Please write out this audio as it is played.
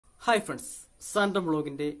Hi friends, സാന്റം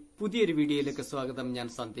വ്ളോഗിന്റെ പുതിയൊരു വീഡിയോയിലേക്ക് സ്വാഗതം. ഞാൻ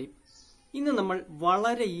സന്ദീപ്. ഇന്ന് നമ്മൾ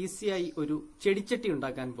വളരെ ഈസിയായി ഒരു ചെടിച്ചട്ടി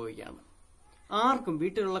ഉണ്ടാക്കാൻ പോവുകയാണ്. ആർക്കും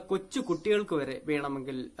വീട്ടിലുള്ള കൊച്ചു കുട്ടികൾക്ക് വരെ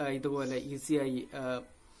വേണമെങ്കിൽ ഇതുപോലെ ഈസിയായി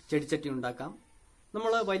ചെടിച്ചട്ടി ഉണ്ടാക്കാം.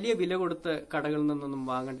 നമ്മൾ വലിയ വില കൊടുത്ത് കടകളിൽ നിന്നൊന്നും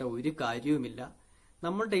വാങ്ങേണ്ട ഒരു കാര്യവുമില്ല.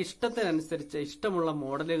 നമ്മളുടെ ഇഷ്ടത്തിനനുസരിച്ച് ഇഷ്ടമുള്ള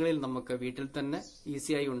മോഡലുകളിൽ നമുക്ക് വീട്ടിൽ തന്നെ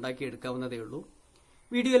ഈസിയായി ഉണ്ടാക്കിയെടുക്കാവുന്നതേ ഉള്ളൂ.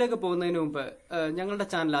 വീഡിയോയിലേക്ക് പോകുന്നതിന് മുമ്പ് ഞങ്ങളുടെ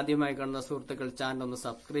ചാനൽ ആദ്യമായി കാണുന്ന സുഹൃത്തുക്കൾ ചാനൽ ഒന്ന്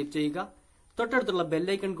സബ്സ്ക്രൈബ് ചെയ്യുക. തൊട്ടടുത്തുള്ള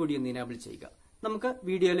ബെല്ലൈക്കൺ കൂടി ഒന്ന് ഇനേബിൾ ചെയ്യുക. നമുക്ക്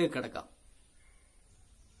വീഡിയോയിലേക്ക് കിടക്കാം.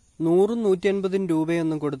 100-150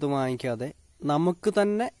 രൂപയൊന്നും കൊടുത്ത് വാങ്ങിക്കാതെ നമുക്ക്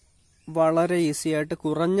തന്നെ വളരെ ഈസിയായിട്ട്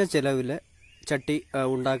കുറഞ്ഞ ചെലവിൽ ചട്ടി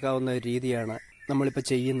ഉണ്ടാക്കാവുന്ന ഒരു രീതിയാണ് നമ്മളിപ്പോൾ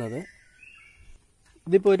ചെയ്യുന്നത്.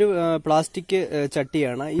 ഇതിപ്പോൾ ഒരു പ്ലാസ്റ്റിക്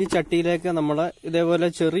ചട്ടിയാണ്. ഈ ചട്ടിയിലേക്ക് നമ്മൾ ഇതേപോലെ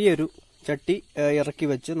ചെറിയൊരു ചട്ടി ഇറക്കി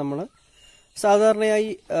വെച്ച് നമ്മൾ സാധാരണയായി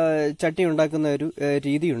ചട്ടി ഉണ്ടാക്കുന്ന ഒരു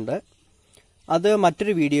രീതിയുണ്ട്. അത്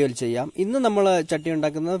മറ്റൊരു വീഡിയോയിൽ ചെയ്യാം. ഇന്ന് നമ്മൾ ചട്ടി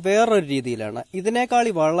ഉണ്ടാക്കുന്നത് വേറൊരു രീതിയിലാണ്. ഇതിനേക്കാൾ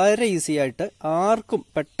വളരെ ഈസി ആയിട്ട് ആർക്കും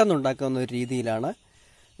പെട്ടെന്ന് ഉണ്ടാക്കാവുന്ന ഒരു രീതിയിലാണ്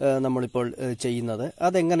നമ്മളിപ്പോൾ ചെയ്യുന്നത്.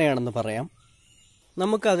 അതെങ്ങനെയാണെന്ന് പറയാം.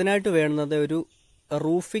 നമുക്ക് അതിനായിട്ട് വേണ്ടുന്നത് ഒരു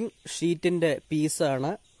റൂഫിംഗ് ഷീറ്റിന്റെ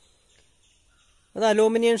പീസാണ്. അത്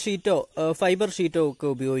അലൂമിനിയം ഷീറ്റോ ഫൈബർ ഷീറ്റോ ഒക്കെ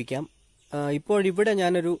ഉപയോഗിക്കാം. ഇപ്പോൾ ഇവിടെ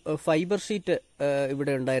ഞാനൊരു ഫൈബർ ഷീറ്റ്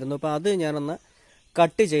ഇവിടെ ഉണ്ടായിരുന്നു. അപ്പോൾ അത് ഞാനൊന്ന്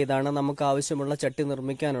കട്ട് ചെയ്താണ് നമുക്ക് ആവശ്യമുള്ള ചട്ടി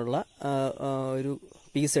നിർമ്മിക്കാനുള്ള ഒരു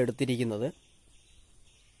പീസ് എടുത്തിരിക്കുന്നത്.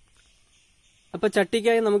 അപ്പോൾ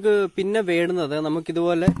ചട്ടിക്കായി നമുക്ക് പിന്നെ വേണ്ടുന്നത്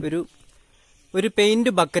നമുക്കിതുപോലെ ഒരു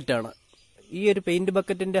പെയിന്റ് ബക്കറ്റാണ്. ഈ ഒരു പെയിന്റ്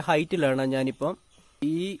ബക്കറ്റിന്റെ ഹൈറ്റിലാണ് ഞാനിപ്പം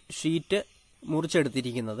ഈ ഷീറ്റ്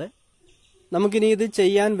മുറിച്ചെടുത്തിരിക്കുന്നത്. നമുക്കിനി ഇത്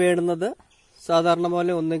ചെയ്യാൻ വേണ്ടുന്നത് സാധാരണ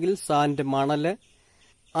പോലെ ഒന്നുകിൽ സാൻഡ്, മണല്,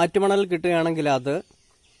 ആറ്റുമണൽ കിട്ടുകയാണെങ്കിൽ അത്,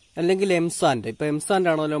 അല്ലെങ്കിൽ എംസാൻഡ്. ഇപ്പൊ എംസാൻഡ്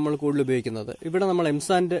ആണല്ലോ നമ്മൾ കൂടുതൽ ഉപയോഗിക്കുന്നത്. ഇവിടെ നമ്മൾ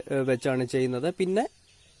എംസാൻഡ് വെച്ചാണ് ചെയ്യുന്നത്. പിന്നെ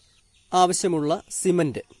ആവശ്യമുള്ള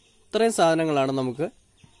സിമന്റ്. ഇത്രയും സാധനങ്ങളാണ് നമുക്ക്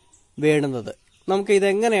വേണ്ടുന്നത്. നമുക്ക്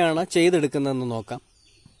ഇതെങ്ങനെയാണ് ചെയ്തെടുക്കുന്നതെന്ന് നോക്കാം.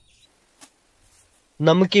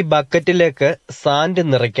 നമുക്ക് ഈ ബക്കറ്റിലേക്ക് സാൻഡ്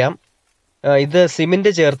നിറയ്ക്കാം. ഇത്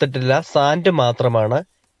സിമന്റ് ചേർത്തിട്ടില്ല, സാൻഡ് മാത്രമാണ്.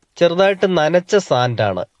 ചെറുതായിട്ട് നനച്ച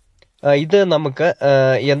സാൻഡാണ്. ഇത് നമുക്ക്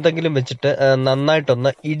എന്തെങ്കിലും വെച്ചിട്ട്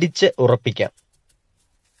നന്നായിട്ടൊന്ന് ഇടിച്ച് ഉറപ്പിക്കാം.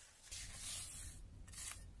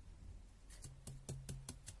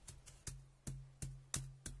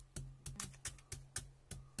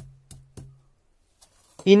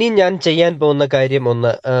 ഇനി ഞാൻ ചെയ്യാൻ പോകുന്ന കാര്യം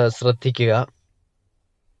ഒന്ന് ശ്രദ്ധിക്കുക.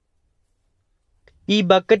 ഈ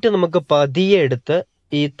ബക്കറ്റ് നമുക്ക് പതിയെ എടുത്ത്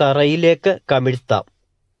ഈ തറയിലേക്ക് കമിഴ്ത്താം.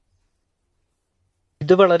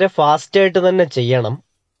 ഇത് വളരെ ഫാസ്റ്റായിട്ട് തന്നെ ചെയ്യണം.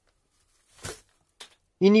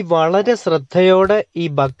 ഇനി വളരെ ശ്രദ്ധയോടെ ഈ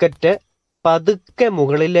ബക്കറ്റ് പതുക്കെ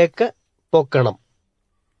മുകളിലേക്ക് പൊക്കണം.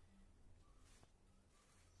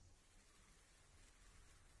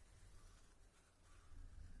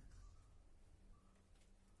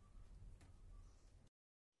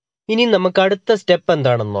 ഇനി നമുക്ക് അടുത്ത സ്റ്റെപ്പ്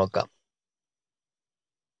എന്താണെന്ന് നോക്കാം.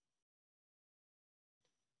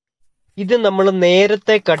 ഇത് നമ്മൾ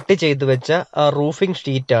നേരത്തെ കട്ട് ചെയ്ത് വെച്ച ആ റൂഫിംഗ്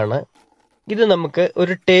ഷീറ്റാണ്. ഇത് നമുക്ക്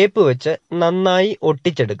ഒരു ടേപ്പ് വെച്ച് നന്നായി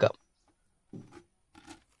ഒട്ടിച്ചെടുക്കാം.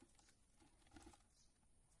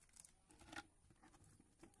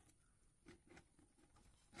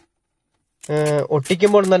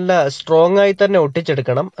 ഒട്ടിക്കുമ്പോൾ നല്ല സ്ട്രോങ് ആയി തന്നെ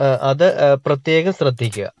ഒട്ടിച്ചെടുക്കണം. അത് പ്രത്യേകം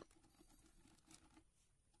ശ്രദ്ധിക്കുക.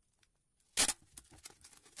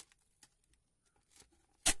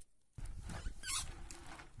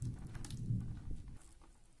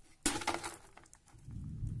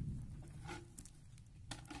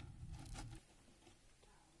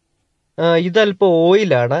 ഇതല്പം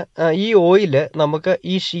ഓയിലാണ്. ഈ ഓയില് നമുക്ക്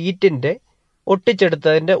ഈ ഷീറ്റിന്റെ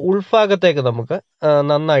ഒട്ടിച്ചെടുത്തതിന്റെ ഉൾഭാഗത്തേക്ക് നമുക്ക്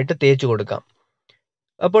നന്നായിട്ട് തേച്ച് കൊടുക്കാം.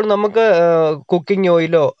 അപ്പോൾ നമുക്ക് കുക്കിംഗ്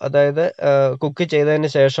ഓയിലോ, അതായത് കുക്ക്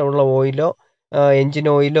ചെയ്തതിന് ശേഷമുള്ള ഓയിലോ, എഞ്ചിൻ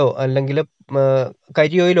ഓയിലോ അല്ലെങ്കിൽ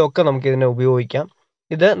കരി ഓയിലോ ഒക്കെ നമുക്ക് ഇതിനെ ഉപയോഗിക്കാം.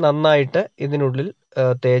 ഇത് നന്നായിട്ട് ഇതിനുള്ളിൽ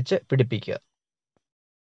തേച്ച് പിടിപ്പിക്കുക.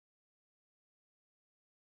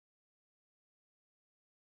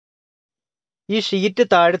 ഈ ഷീറ്റ്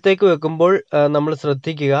താഴത്തേക്ക് വെക്കുമ്പോൾ നമ്മൾ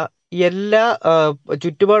ശ്രദ്ധിക്കുക,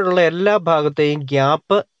 ചുറ്റുപാടുള്ള എല്ലാ ഭാഗത്തെയും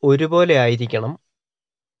ഗ്യാപ്പ് ഒരുപോലെ ആയിരിക്കണം.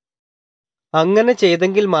 അങ്ങനെ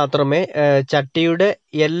ചെയ്തെങ്കിൽ മാത്രമേ ചട്ടിയുടെ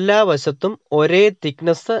എല്ലാ വശത്തും ഒരേ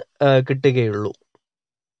തിക്നെസ് കിട്ടുകയുള്ളൂ.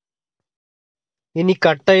 ഇനി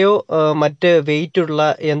കട്ടയോ മറ്റ് വെയിറ്റുള്ള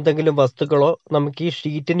എന്തെങ്കിലും വസ്തുക്കളോ നമുക്ക് ഈ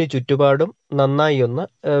ഷീറ്റിന് ചുറ്റുപാടും നന്നായി ഒന്ന്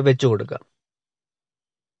വെച്ചു കൊടുക്കാം.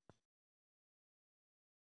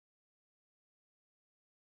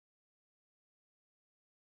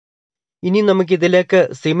 ഇനി നമുക്ക് ഇതിലേക്ക്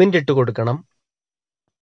സിമന്റ് ഇട്ട് കൊടുക്കണം.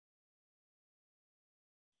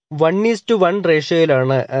 1:1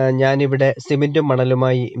 റേഷ്യോയിലാണ് ഞാനിവിടെ സിമെന്റും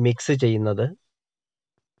മണലുമായി മിക്സ് ചെയ്യുന്നത്.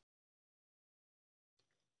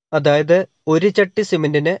 അതായത് 1 ചട്ടി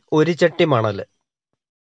സിമെന്റിന് 1 ചട്ടി മണല്,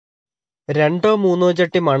 2-3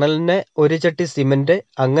 ചട്ടി മണലിന് 1 ചട്ടി സിമെന്റ്,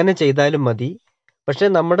 അങ്ങനെ ചെയ്താലും മതി. പക്ഷെ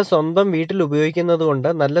നമ്മുടെ സ്വന്തം വീട്ടിൽ ഉപയോഗിക്കുന്നത് കൊണ്ട്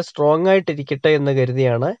നല്ല സ്ട്രോങ് ആയിട്ടിരിക്കട്ടെ എന്ന്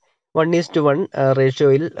കരുതിയാണ് 1:1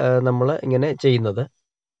 റേഷ്യോയിൽ നമ്മൾ ഇങ്ങനെ ചെയ്യുന്നത്.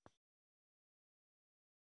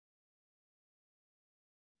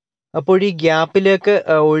 അപ്പോൾ ഈ ഗ്യാപ്പിലേക്ക്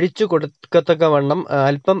ഒഴിച്ചു കൊടുക്കത്തക്ക വണ്ണം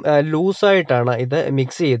അല്പം ലൂസായിട്ടാണ് ഇത്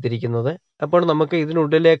മിക്സ് ചെയ്തിരിക്കുന്നത്. അപ്പോൾ നമുക്ക്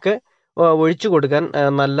ഇതിനുള്ളിലേക്ക് ഒഴിച്ചു കൊടുക്കാൻ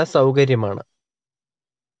നല്ല സൗകര്യമാണ്.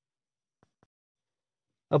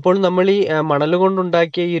 അപ്പോൾ നമ്മൾ ഈ മണൽ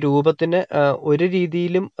കൊണ്ടുണ്ടാക്കിയ ഈ രൂപത്തിന് ഒരു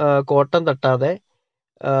രീതിയിലും കോട്ടം തട്ടാതെ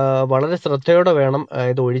വളരെ ശ്രദ്ധയോടെ വേണം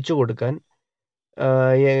ഇത് ഒഴിച്ചു കൊടുക്കാൻ.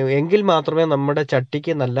 എങ്കിൽ മാത്രമേ നമ്മുടെ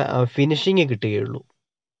ചട്ടിക്ക് നല്ല ഫിനിഷിങ് കിട്ടുകയുള്ളൂ.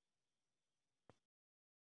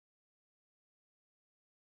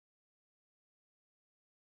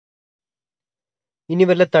 ഇനി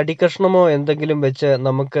വല്ല തടി കഷ്ണമോ എന്തെങ്കിലും വെച്ച്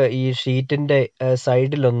നമുക്ക് ഈ ഷീറ്റിന്റെ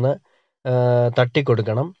സൈഡിലൊന്ന്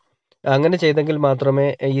തട്ടിക്കൊടുക്കണം. അങ്ങനെ ചെയ്തെങ്കിൽ മാത്രമേ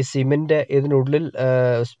ഈ സിമെന്റ് ഇതിനുള്ളിൽ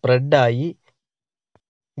സ്പ്രെഡായി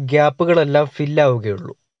ഗ്യാപ്പുകളെല്ലാം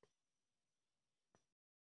ഫില്ലാവുകയുള്ളൂ.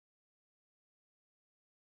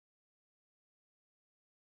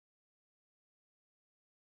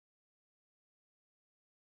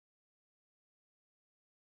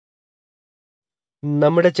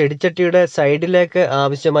 നമ്മുടെ ചെടിച്ചട്ടിയുടെ സൈഡിലേക്ക്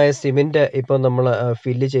ആവശ്യമായ സിമെന്റ് ഇപ്പോൾ നമ്മൾ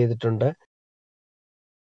ഫില്ല് ചെയ്തിട്ടുണ്ട്.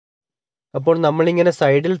 അപ്പോൾ നമ്മളിങ്ങനെ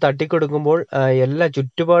സൈഡിൽ തട്ടിക്കൊടുക്കുമ്പോൾ എല്ലാ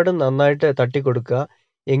ചുറ്റുപാടും നന്നായിട്ട് തട്ടിക്കൊടുക്കുക.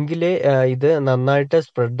 എങ്കിലേ ഇത് നന്നായിട്ട്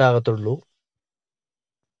സ്പ്രെഡ് ആകത്തുള്ളൂ.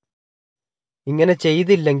 ഇങ്ങനെ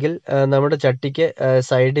ചെയ്തില്ലെങ്കിൽ നമ്മുടെ ചട്ടിക്ക്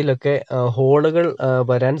സൈഡിലൊക്കെ ഹോളുകൾ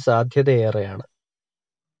വരാൻ സാധ്യതയേറെയാണ്.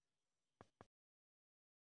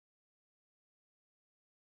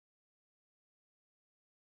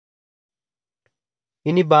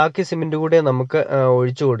 ഇനി ബാക്കി സിമെന്റ് കൂടെ നമുക്ക്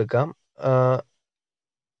ഒഴിച്ചു കൊടുക്കാം.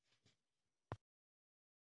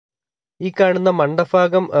 ഈ കാണുന്ന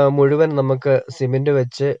മണ്ടഭാഗം മുഴുവൻ നമുക്ക് സിമെന്റ്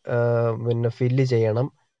വെച്ച് പിന്നെ ഫില്ല് ചെയ്യണം.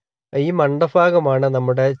 ഈ മണ്ടഭാഗമാണ്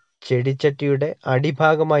നമ്മുടെ ചെടിച്ചട്ടിയുടെ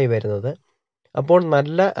അടിഭാഗമായി വരുന്നത്. അപ്പോൾ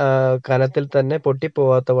നല്ല കനത്തിൽ തന്നെ,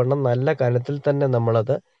 പൊട്ടിപ്പോവാത്ത വണ്ണം നല്ല കനത്തിൽ തന്നെ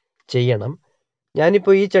നമ്മളത് ചെയ്യണം.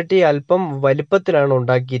 ഞാനിപ്പോൾ ഈ ചട്ടി അല്പം വലിപ്പത്തിലാണ്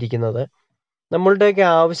ഉണ്ടാക്കിയിരിക്കുന്നത്. നമ്മളുടെയൊക്കെ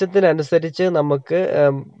ആവശ്യത്തിനനുസരിച്ച് നമുക്ക്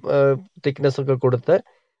തിക്നെസ് ഒക്കെ കൊടുത്ത്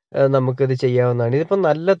നമുക്കിത് ചെയ്യാവുന്നതാണ്. ഇതിപ്പോൾ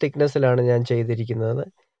നല്ല തിക്നെസ്സിലാണ് ഞാൻ ചെയ്തിരിക്കുന്നത്.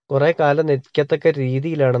 കുറേ കാലം നിൽക്കത്തക്ക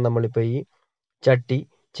രീതിയിലാണ് നമ്മളിപ്പോൾ ഈ ചട്ടി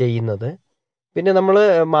ചെയ്യുന്നത്. പിന്നെ നമ്മൾ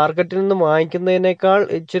മാർക്കറ്റിൽ നിന്ന് വാങ്ങിക്കുന്നതിനേക്കാൾ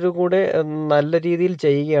ഇച്ചിരി കൂടെ നല്ല രീതിയിൽ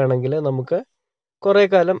ചെയ്യുകയാണെങ്കിൽ നമുക്ക് കുറേ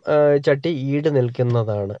കാലം ചട്ടി ഈട്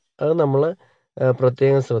നിൽക്കുന്നതാണ്. അത് നമ്മൾ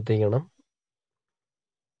പ്രത്യേകം ശ്രദ്ധിക്കണം.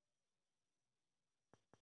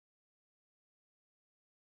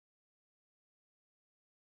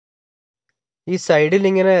 ഈ സൈഡിൽ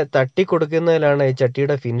ഇങ്ങനെ തട്ടി കൊടുക്കുന്നതിലാണ് ഈ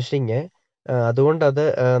ചട്ടിയുടെ ഫിനിഷിങ്. അതുകൊണ്ട് അത്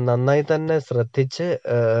നന്നായി തന്നെ ശ്രദ്ധിച്ച്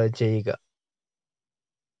ചെയ്യുക.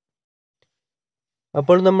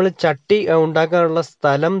 അപ്പോൾ നമ്മൾ ചട്ടി ഉണ്ടാക്കാനുള്ള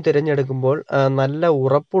സ്ഥലം തിരഞ്ഞെടുക്കുമ്പോൾ നല്ല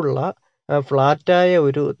ഉറപ്പുള്ള ഫ്ലാറ്റായ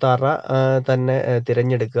ഒരു തറ തന്നെ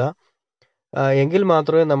തിരഞ്ഞെടുക്കുക. എങ്കിൽ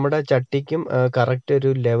മാത്രമേ നമ്മുടെ ചട്ടിക്കും കറക്റ്റ്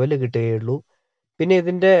ഒരു ലെവൽ കിട്ടുകയുള്ളൂ. പിന്നെ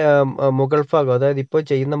ഇതിൻ്റെ മുകൾ ഭാഗം, അതായത് ഇപ്പോൾ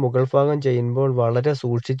ചെയ്യുന്ന മുകൾ ഭാഗം ചെയ്യുമ്പോൾ വളരെ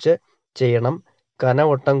സൂക്ഷിച്ച് ചെയ്യണം. കനം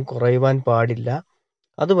ഒട്ടും കുറയുവാൻ പാടില്ല.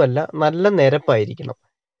 അതുമല്ല, നല്ല നിരപ്പായിരിക്കണം.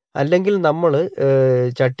 അല്ലെങ്കിൽ നമ്മൾ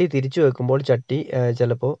ചട്ടി തിരിച്ചു വെക്കുമ്പോൾ ചട്ടി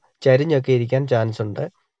ചിലപ്പോൾ ചരിഞ്ഞൊക്കെ ഇരിക്കാൻ ചാൻസ് ഉണ്ട്.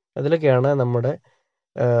 അതിലൊക്കെയാണ് നമ്മുടെ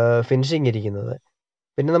ഫിനിഷിങ് ഇരിക്കുന്നത്.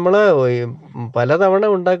 പിന്നെ നമ്മൾ പലതവണ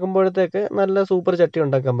ഉണ്ടാക്കുമ്പോഴത്തേക്ക് നല്ല സൂപ്പർ ചട്ടി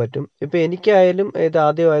ഉണ്ടാക്കാൻ പറ്റും. ഇപ്പോൾ എനിക്കായാലും ഇത്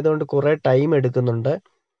ആദ്യമായതുകൊണ്ട് കുറേ ടൈം എടുക്കുന്നുണ്ട്.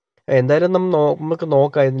 എന്തായാലും നമുക്ക്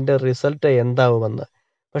നോക്കാം ഇതിൻ്റെ റിസൾട്ട് എന്താവുമെന്ന്.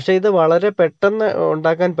 പക്ഷേ ഇത് വളരെ പെട്ടെന്ന്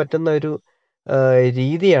ഉണ്ടാക്കാൻ പറ്റുന്ന ഒരു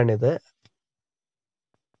രീതിയാണിത്.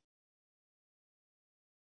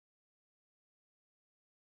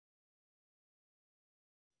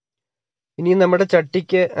 ഇനി നമ്മുടെ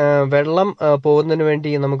ചട്ടിക്ക് വെള്ളം പോകുന്നതിന്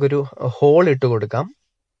വേണ്ടി നമുക്കൊരു ഹോൾ ഇട്ട് കൊടുക്കാം.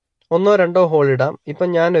 1-2 ഹോൾ ഇടാം. ഇപ്പം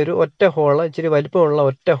ഞാനൊരു ഒറ്റ ഹോള്, ഇച്ചിരി വലിപ്പമുള്ള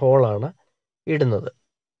ഒറ്റ ഹോളാണ് ഇടുന്നത്.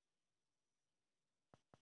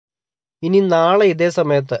 ഇനി നാളെ ഇതേ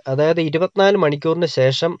സമയത്ത്, അതായത് 24 മണിക്കൂറിന്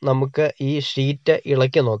ശേഷം നമുക്ക് ഈ ഷീറ്റ്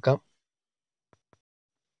ഇളക്കി നോക്കാം.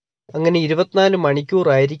 അങ്ങനെ 24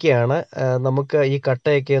 മണിക്കൂറായിരിക്കെയാണ് നമുക്ക് ഈ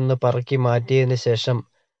കട്ടയൊക്കെ ഒന്ന് പറക്കി മാറ്റിയതിന് ശേഷം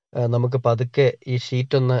നമുക്ക് പതുക്കെ ഈ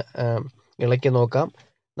ഷീറ്റൊന്ന് ഇളക്കി നോക്കാം.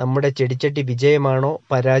 നമ്മുടെ ചെടിച്ചട്ടി വിജയമാണോ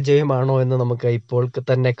പരാജയമാണോ എന്ന് നമുക്ക് ഇപ്പോൾ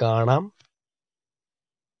തന്നെ കാണാം.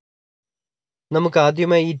 നമുക്ക്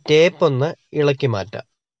ആദ്യമായി ഈ ടേപ്പ് ഒന്ന് ഇളക്കി മാറ്റാം.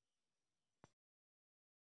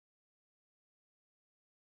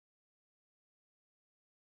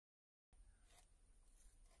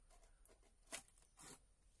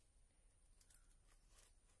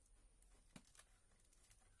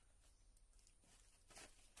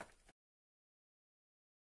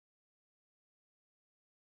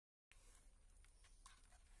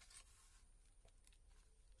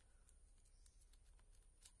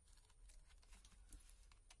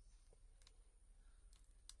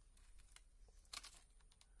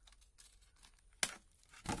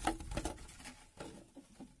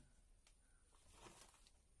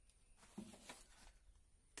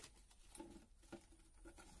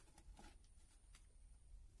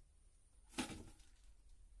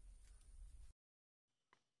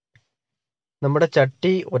 നമ്മുടെ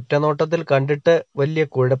ചട്ടി ഒറ്റനോട്ടത്തിൽ കണ്ടിട്ട് വലിയ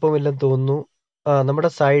കുഴപ്പമില്ലെന്ന് തോന്നുന്നു. നമ്മുടെ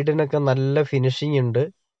സൈഡിനൊക്കെ നല്ല ഫിനിഷിംഗ് ഉണ്ട്.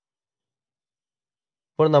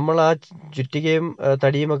 അപ്പോൾ നമ്മൾ ആ ചുറ്റികയും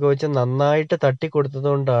തടിയും ഒക്കെ വെച്ച് നന്നായിട്ട് തട്ടിക്കൊടുത്തത്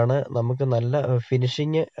കൊണ്ടാണ് നമുക്ക് നല്ല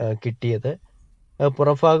ഫിനിഷിങ് കിട്ടിയത്.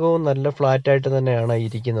 പുറംഭാഗവും നല്ല ഫ്ലാറ്റായിട്ട് തന്നെയാണ്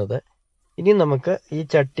ഇരിക്കുന്നത്. ഇനി നമുക്ക് ഈ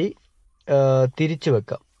ചട്ടി തിരിച്ചു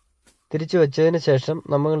വെക്കാം. തിരിച്ചു വെച്ചതിന് ശേഷം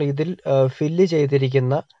നമ്മൾ ഇതിൽ ഫില്ല്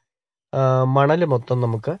ചെയ്തിരിക്കുന്ന മണൽ മൊത്തം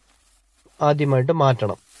നമുക്ക് ആദ്യമായിട്ട്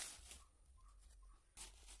മാറ്റണം.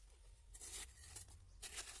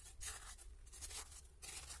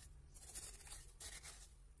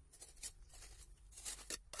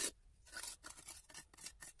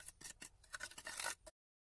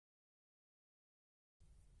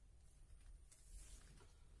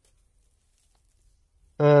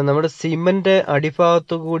 നമ്മുടെ സിമന്റ്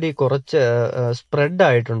അടിഭാഗത്തു കൂടി കുറച്ച് സ്പ്രെഡ്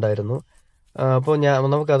ആയിട്ടുണ്ടായിരുന്നു. അപ്പോൾ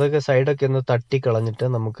നമുക്ക് അതൊക്കെ സൈഡൊക്കെ ഒന്ന് തട്ടിക്കളഞ്ഞിട്ട്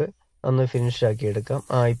നമുക്ക് ഒന്ന് ഫിനിഷ് ആക്കി എടുക്കാം.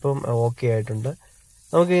 ഇപ്പം ഓക്കെ ആയിട്ടുണ്ട്.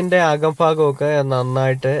 നമുക്ക് ഇതിന്റെ അകംഭാഗമൊക്കെ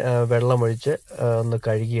നന്നായിട്ട് വെള്ളമൊഴിച്ച്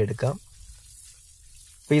കഴുകിയെടുക്കാം.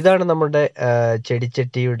 അപ്പൊ ഇതാണ് നമ്മുടെ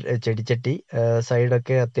ചെടിച്ചട്ടി.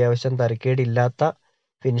 സൈഡൊക്കെ അത്യാവശ്യം തരക്കേടില്ലാത്ത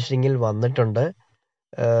ഫിനിഷിങ്ങിൽ വന്നിട്ടുണ്ട്.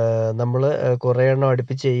 നമ്മൾ കുറേ എണ്ണം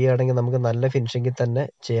അടുപ്പിച്ച് ചെയ്യുകയാണെങ്കിൽ നമുക്ക് നല്ല ഫിനിഷിങ്ങിൽ തന്നെ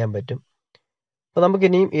ചെയ്യാൻ പറ്റും. അപ്പോൾ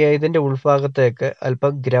നമുക്കിനിയും ഇതിന്റെ ഉൾഭാഗത്തേക്ക്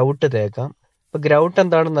അല്പം ഗ്രൗട്ട് തേക്കാം. അപ്പോൾ ഗ്രൗട്ട്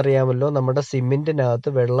എന്താണെന്ന് അറിയാമല്ലോ, നമ്മുടെ സിമെന്റിനകത്ത്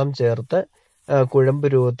വെള്ളം ചേർത്ത് കുഴമ്പ്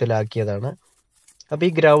രൂപത്തിലാക്കിയതാണ്. അപ്പോൾ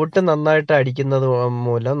ഈ ഗ്രൗട്ട് നന്നായിട്ട് അടിക്കുന്നത്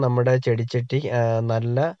മൂലം നമ്മുടെ ചെടിച്ചട്ടി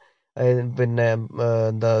നല്ല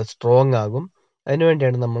സ്ട്രോങ് ആകും.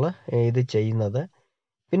 അതിനുവേണ്ടിയാണ് നമ്മൾ ഇത് ചെയ്യുന്നത്.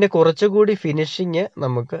 പിന്നെ കുറച്ചുകൂടി ഫിനിഷിങ്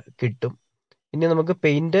നമുക്ക് കിട്ടും. ഇനി നമുക്ക്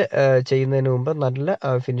പെയിന്റ് ചെയ്യുന്നതിന് മുമ്പ് നല്ല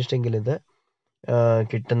ഫിനിഷിങ്ങിൽ ഇത്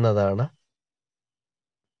കിട്ടുന്നതാണ്.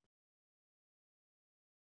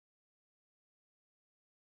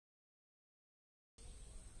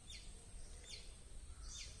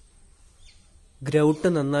 ഗ്രൗട്ട്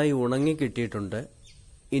നന്നായി ഉണങ്ങി കിട്ടിയിട്ടുണ്ട്.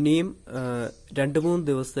 ഇനിയും 2-3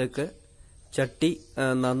 ദിവസത്തേക്ക് ചട്ടി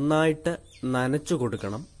നന്നായിട്ട് നനച്ചു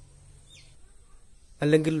കൊടുക്കണം.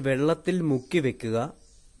 അല്ലെങ്കിൽ വെള്ളത്തിൽ മുക്കി വെക്കുക.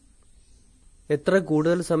 എത്ര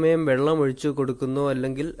കൂടുതൽ സമയം വെള്ളം ഒഴിച്ചു കൊടുക്കുന്നോ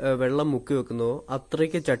അല്ലെങ്കിൽ വെള്ളം മുക്കി വെക്കുന്നുവോ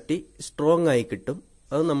അത്രയ്ക്ക് ചട്ടി സ്ട്രോങ് ആയി കിട്ടും.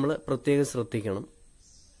 അത് നമ്മൾ പ്രത്യേകം ശ്രദ്ധിക്കണം.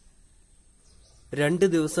 2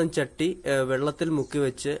 ദിവസം ചട്ടി വെള്ളത്തിൽ മുക്കി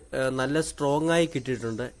വെച്ച് നല്ല സ്ട്രോങ് ആയി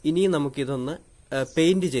കിട്ടിയിട്ടുണ്ട്. ഇനി നമുക്കിതൊന്ന്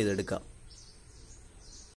പെയിന്റ് ചെയ്തെടുക്കാം.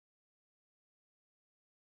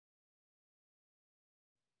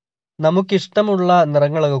 നമുക്കിഷ്ടമുള്ള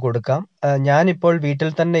നിറങ്ങളൊക്കെ കൊടുക്കാം. ഞാനിപ്പോൾ വീട്ടിൽ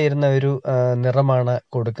തന്നെ ഇരുന്ന ഒരു നിറമാണ്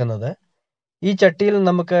കൊടുക്കുന്നത്. ഈ ചട്ടിയിൽ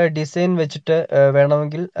നമുക്ക് ഡിസൈൻ വെച്ചിട്ട്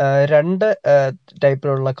വേണമെങ്കിൽ 2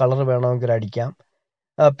 ടൈപ്പിലുള്ള കളർ വേണമെങ്കിൽ അടിക്കാം.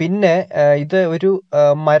 പിന്നെ ഇത് ഒരു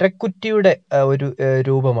മരക്കുറ്റിയുടെ ഒരു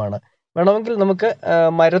രൂപമാണ്. വേണമെങ്കിൽ നമുക്ക്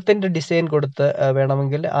മരത്തിന്റെ ഡിസൈൻ കൊടുത്ത്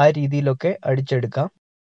വേണമെങ്കിൽ ആ രീതിയിലൊക്കെ അടിച്ചെടുക്കാം.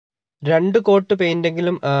 2 കോട്ട്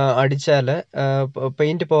പെയിന്റെങ്കിലും അടിച്ചാൽ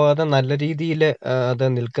പെയിന്റ് പോകാതെ നല്ല രീതിയിൽ അത്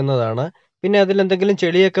നിൽക്കുന്നതാണ്. പിന്നെ അതിലെന്തെങ്കിലും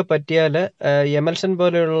ചെളിയൊക്കെ പറ്റിയാൽ എമൽഷൻ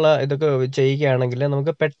പോലെയുള്ള ഇതൊക്കെ ചെയ്യുകയാണെങ്കിൽ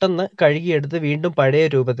നമുക്ക് പെട്ടെന്ന് കഴുകിയെടുത്ത് വീണ്ടും പഴയ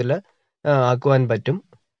രൂപത്തിൽ ആക്കുവാൻ പറ്റും.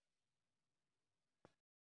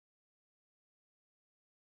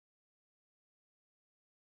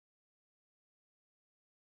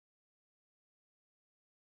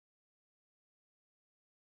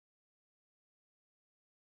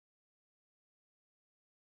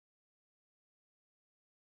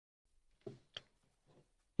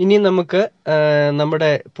 ഇനി നമുക്ക് നമ്മുടെ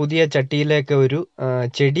പുതിയ ചട്ടിയിലേക്ക് ഒരു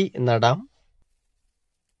ചെടി നടാം.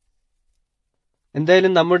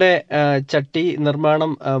 എന്തായാലും നമ്മുടെ ചട്ടി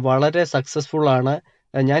നിർമ്മാണം വളരെ സക്സസ്ഫുൾ ആണ്.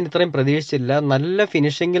 ഞാൻ ഇത്രയും പ്രതീക്ഷിച്ചില്ല. നല്ല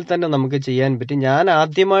ഫിനിഷിങ്ങിൽ തന്നെ നമുക്ക് ചെയ്യാൻ പറ്റി. ഞാൻ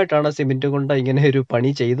ആദ്യമായിട്ടാണ് സിമെന്റ് കൊണ്ട് ഇങ്ങനെ ഒരു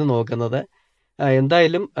പണി ചെയ്തു നോക്കുന്നത്.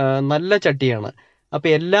 എന്തായാലും നല്ല ചട്ടിയാണ്. അപ്പൊ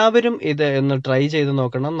എല്ലാവരും ഇത് ഒന്ന് ട്രൈ ചെയ്ത്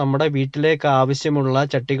നോക്കണം. നമ്മുടെ വീട്ടിലേക്ക് ആവശ്യമുള്ള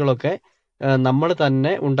ചട്ടികളൊക്കെ നമ്മൾ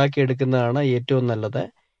തന്നെ ഉണ്ടാക്കിയെടുക്കുന്നതാണ് ഏറ്റവും നല്ലത്.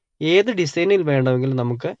 ഏത് ഡിസൈനിൽ വേണമെങ്കിലും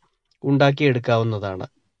നമുക്ക് ഉണ്ടാക്കിയെടുക്കാവുന്നതാണ്.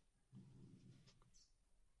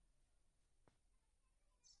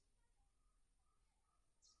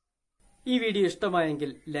 ഈ വീഡിയോ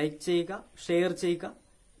ഇഷ്ടമായെങ്കിൽ ലൈക്ക് ചെയ്യുക, ഷെയർ ചെയ്യുക.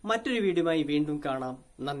 മറ്റൊരു വീഡിയോയുമായി വീണ്ടും കാണാം.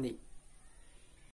 നന്ദി.